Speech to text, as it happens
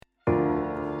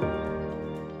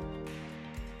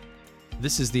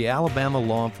This is the Alabama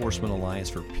Law Enforcement Alliance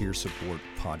for Peer Support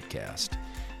podcast.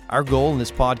 Our goal in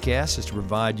this podcast is to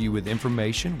provide you with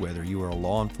information, whether you are a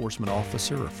law enforcement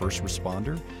officer or first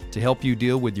responder, to help you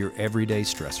deal with your everyday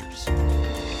stressors.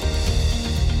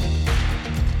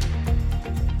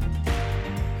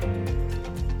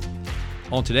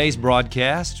 On today's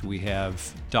broadcast, we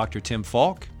have Dr. Tim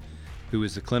Faulk, who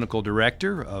is the clinical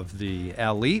director of the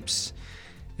ALLEAPS,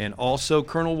 and also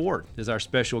Colonel Ward is our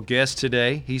special guest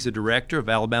today. He's the director of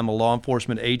Alabama Law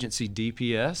Enforcement Agency,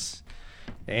 DPS,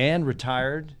 and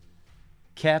retired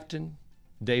Captain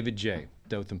David J.,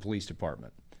 Dothan Police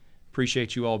Department.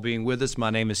 Appreciate you all being with us. My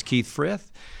name is Keith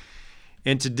Frith,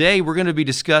 and today we're going to be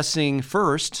discussing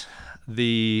first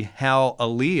how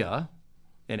ALLEA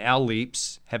and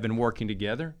ALLEAPS have been working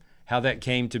together, how that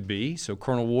came to be. So,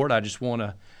 Colonel Ward, I just want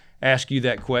to ask you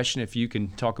that question, if you can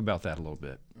talk about that a little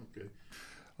bit.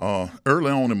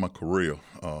 Early on in my career,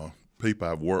 people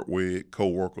I've worked with,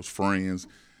 co-workers, friends,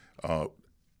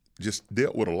 just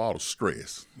dealt with a lot of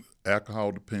stress,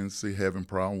 alcohol dependency, having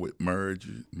problems with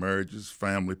marriages,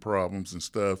 family problems and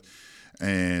stuff.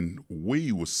 And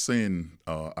we would send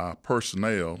our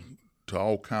personnel to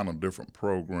all kind of different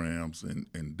programs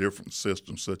and different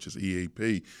systems such as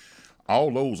EAP.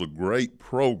 All those are great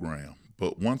programs,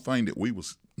 but one thing that we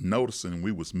was noticing,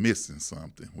 we was missing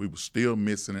something. We was still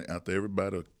missing it after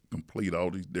everybody complete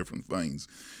all these different things.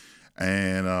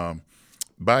 And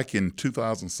back in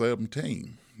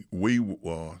 2017, we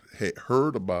had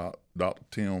heard about Dr.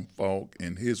 Tim Faulk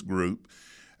and his group,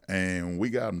 and we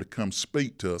got him to come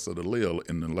speak to us at ALLEA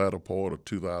in the latter part of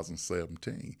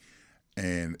 2017.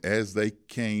 And as they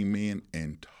came in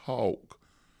and talked,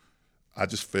 I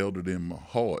just felt it in my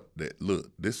heart that,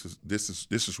 look, this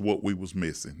is what we was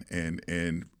missing.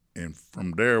 And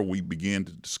from there we began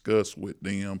to discuss with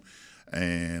them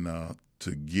and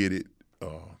to get it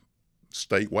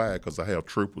statewide, because I have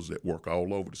troopers that work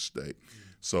all over the state.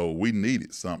 So we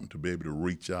needed something to be able to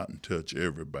reach out and touch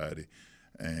everybody,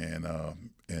 and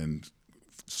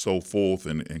so forth.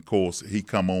 And of course, he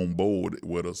come on board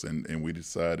with us, and we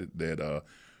decided that,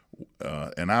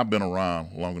 and I've been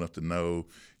around long enough to know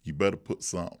you better put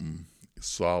something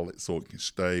solid so it can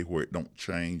stay, where it don't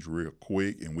change real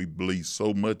quick. And we believe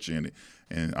so much in it.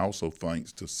 And also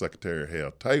thanks to Secretary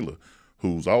Hal Taylor,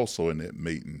 who's also in that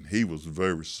meeting. He was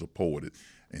very supportive.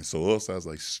 And so us as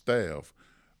a staff,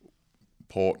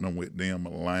 partnering with them,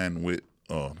 aligned with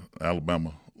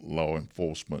Alabama Law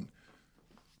Enforcement.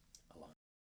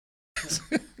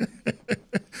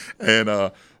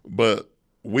 And but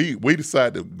we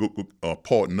decided to go,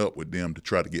 partner up with them to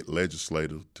try to get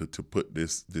legislators to put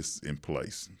this in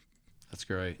place. That's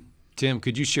great. Tim,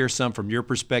 could you share some from your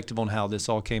perspective on how this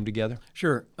all came together?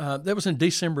 Sure. That was in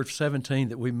December of 2017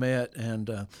 that we met,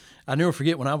 and I never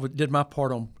forget when I did my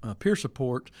part on peer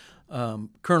support,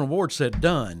 Colonel Ward said,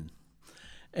 "Done."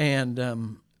 And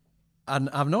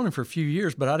I've known him for a few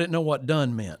years, but I didn't know what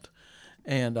done meant.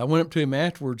 And I went up to him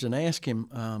afterwards and asked him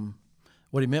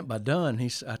what he meant by done.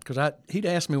 He'd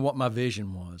asked me what my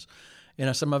vision was. And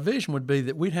I said, my vision would be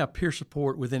that we'd have peer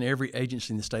support within every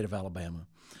agency in the state of Alabama.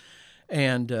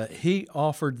 And he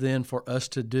offered then for us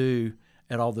to do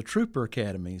at all the trooper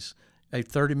academies a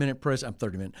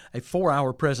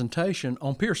 4-hour presentation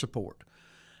on peer support.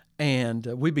 And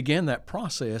we began that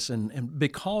process. And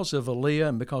because of ALLEA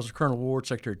and because of Colonel Ward,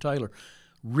 Secretary Taylor,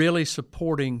 really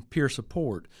supporting peer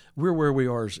support, we're where we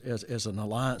are as an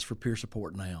alliance for peer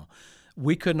support now.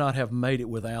 We could not have made it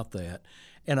without that.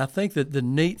 And I think that the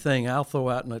neat thing, I'll throw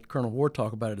out and let Colonel Ward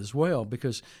talk about it as well,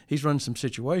 because he's run some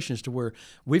situations to where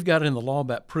we've got in the law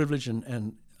about privilege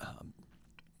well,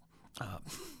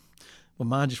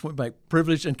 mine just went back,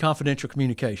 privilege and confidential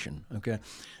communication, okay?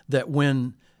 That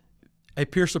when a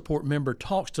peer support member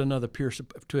talks to another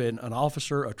an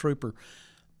officer, a trooper,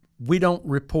 we don't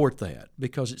report that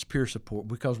because it's peer support,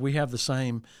 because we have the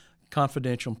same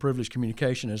confidential and privileged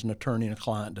communication as an attorney and a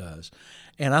client does.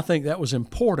 And I think that was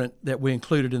important that we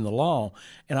included in the law.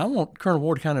 And I want Colonel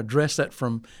Ward to kind of address that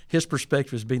from his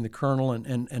perspective as being the colonel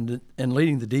and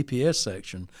leading the DPS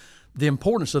section, the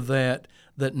importance of that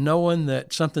knowing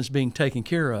that something's being taken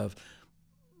care of,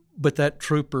 but that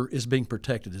trooper is being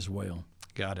protected as well.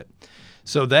 Got it.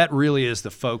 So that really is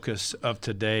the focus of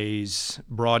today's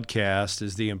broadcast,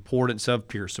 is the importance of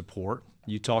peer support.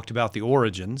 You talked about the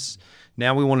origins.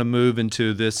 Now we want to move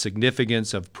into the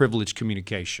significance of privileged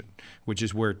communication, which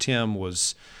is where Tim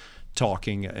was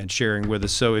talking and sharing with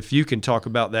us. So if you can talk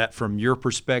about that from your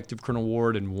perspective, Colonel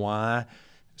Ward, and why.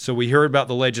 So we heard about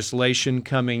the legislation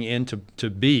coming into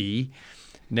be.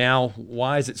 Now,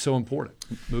 why is it so important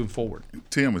moving forward?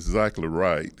 Tim is exactly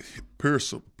right. Peer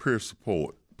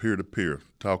support, peer-to-peer,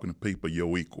 talking to people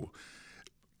your equal.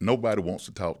 nobody wants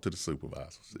to talk to the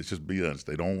supervisors. Let's just be honest.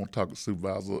 They don't want to talk to the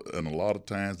supervisor, and a lot of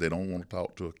times they don't want to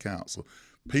talk to a counselor.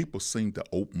 People seem to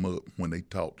open up when they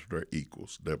talk to their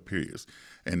equals, their peers.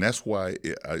 And that's why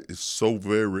it's so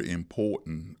very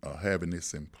important having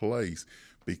this in place,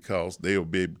 because they'll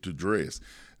be able to address.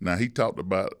 Now, he talked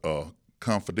about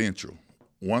confidential.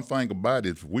 One thing about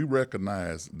it is we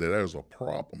recognize that there's a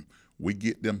problem. We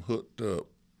get them hooked up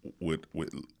with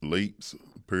ALLEAPS,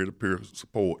 peer-to-peer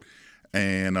support.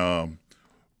 And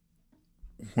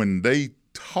when they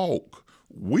talk,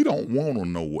 we don't want to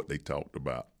know what they talked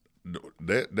about.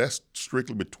 That's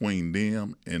strictly between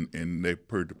them and their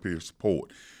peer-to-peer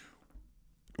support.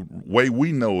 The way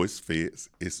we know it's fits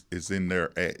is in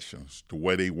their actions, the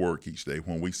way they work each day.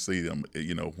 When we see them,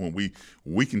 when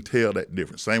we can tell that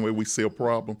difference. Same way we see a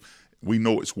problem, we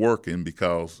know it's working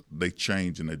because they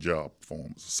changing their job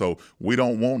performance. So we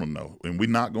don't want to know, and we're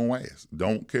not going to ask.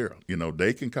 Don't care.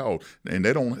 They can call, and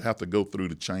they don't have to go through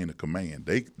the chain of command.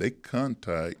 They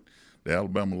contact the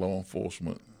Alabama Law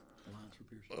Enforcement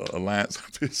Alliance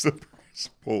for Peer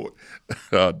Support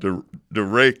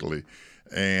directly,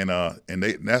 and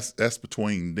that's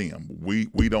between them.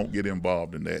 We don't get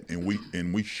involved in that,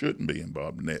 and we shouldn't be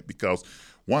involved in that, because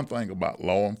one thing about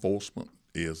law enforcement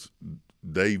is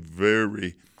they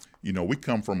very, we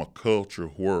come from a culture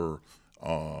where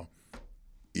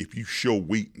if you show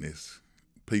weakness,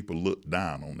 people look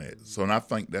down on that. So, and I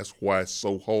think that's why it's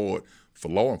so hard for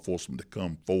law enforcement to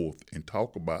come forth and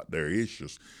talk about their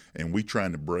issues, and we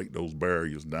trying to break those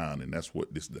barriers down, and that's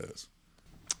what this does.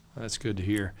 That's good to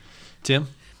hear. Tim?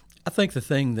 I think the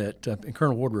thing that, and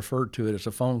Colonel Ward referred to it as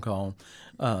a phone call,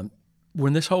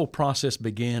 when this whole process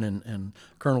began, and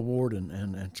Colonel Ward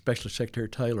and Special Secretary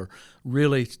Taylor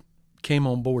really came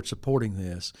on board supporting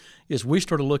this, is we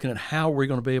started looking at how we're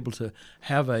going to be able to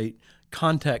have a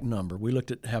contact number. We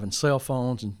looked at having cell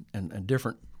phones and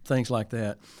different things like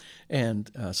that. And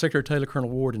Secretary Taylor, Colonel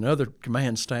Ward, and other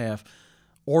command staff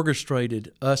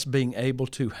orchestrated us being able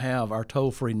to have our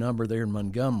toll-free number there in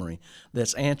Montgomery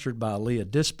that's answered by ALLEA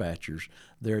dispatchers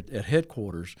there at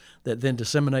headquarters that then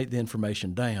disseminate the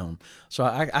information down. So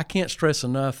I can't stress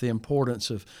enough the importance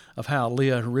of how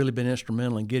ALLEA has really been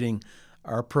instrumental in getting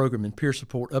our program and peer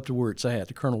support up to where it's at.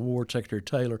 To Colonel Ward, Secretary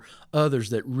Taylor,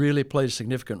 others that really played a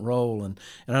significant role. And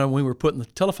I know when we were putting the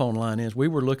telephone line in, we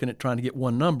were looking at trying to get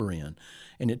one number in.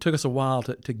 And it took us a while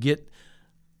to get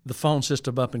the phone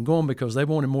system up and going, because they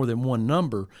wanted more than one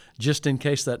number just in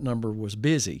case that number was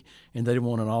busy, and they didn't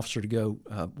want an officer to go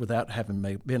without having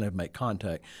been able to make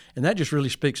contact. And that just really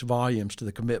speaks volumes to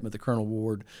the commitment that Colonel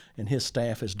Ward and his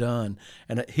staff has done.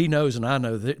 And he knows, and I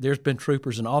know, that there's been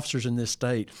troopers and officers in this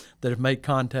state that have made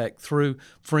contact through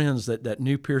friends that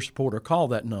knew peer support or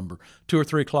called that number 2 or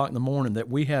 3 o'clock in the morning, that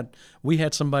we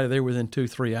had somebody there within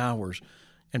 2-3 hours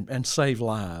and save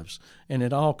lives. And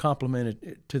it all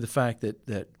complemented to the fact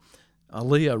that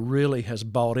ALLEA really has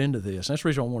bought into this. And that's the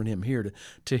reason I wanted him here,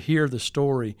 to hear the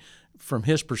story from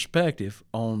his perspective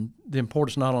on the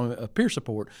importance not only of peer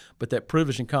support, but that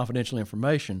privileged and confidential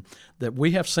information that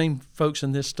we have seen folks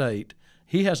in this state.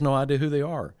 He has no idea who they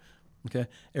are. Okay,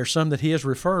 there's some that he has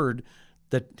referred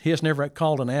that he has never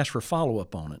called and asked for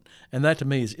follow-up on it. And that to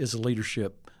me is a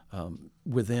leadership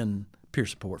within peer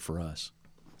support for us.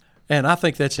 And I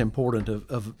think that's important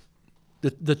of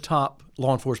the top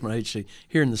law enforcement agency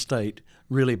here in the state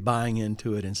really buying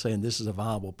into it and saying this is a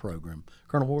viable program.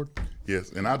 Colonel Ward?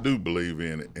 Yes, and I do believe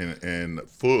in it and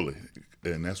fully,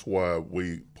 and that's why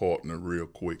we partner real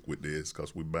quick with this,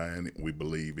 because we buy in it, we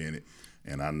believe in it,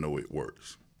 and I know it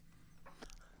works.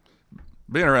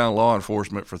 Been around law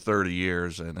enforcement for 30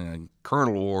 years, and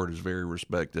Colonel Ward is very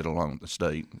respected along the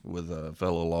state with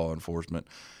fellow law enforcement.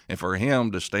 And for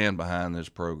him to stand behind this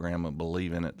program and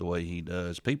believe in it the way he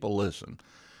does, people listen.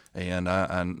 And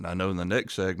I know in the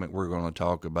next segment we're going to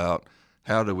talk about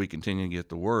how do we continue to get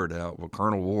the word out. Well,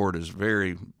 Colonel Ward has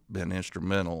been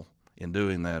instrumental in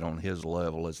doing that on his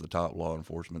level as the top law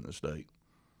enforcement in the state.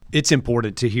 It's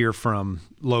important to hear from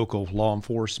local law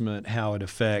enforcement how it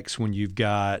affects when you've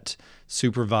got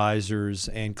supervisors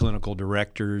and clinical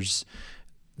directors.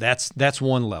 That's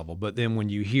one level. But then when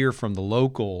you hear from the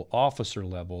local officer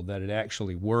level that it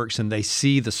actually works and they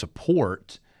see the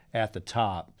support at the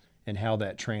top and how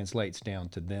that translates down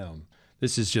to them,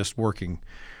 this is just working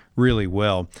really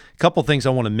well. A couple things I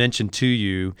want to mention to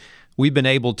you. We've been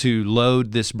able to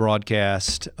load this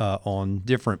broadcast on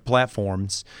different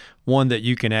platforms. One that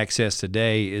you can access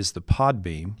today is the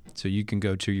Podbeam. So you can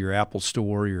go to your Apple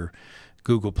Store, your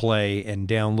Google Play, and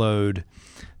download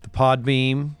the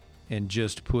Podbeam and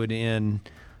just put in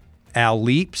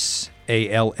ALLEAPS,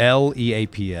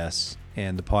 ALLEAPS,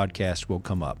 and the podcast will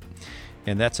come up.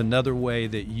 And that's another way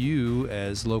that you,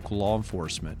 as local law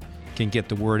enforcement, can get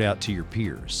the word out to your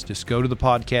peers. Just go to the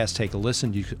podcast, take a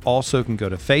listen. You also can go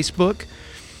to Facebook,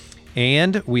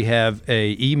 and we have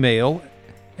an email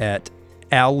at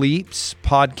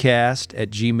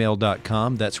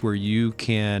alleapspodcast@gmail.com. That's where you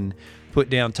can put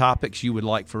down topics you would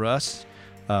like for us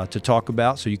to talk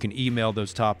about. So you can email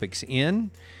those topics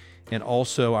in, and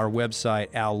also our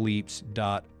website,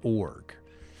 alleaps.org.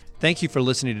 Thank you for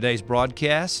listening to today's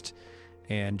broadcast,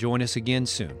 and join us again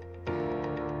soon.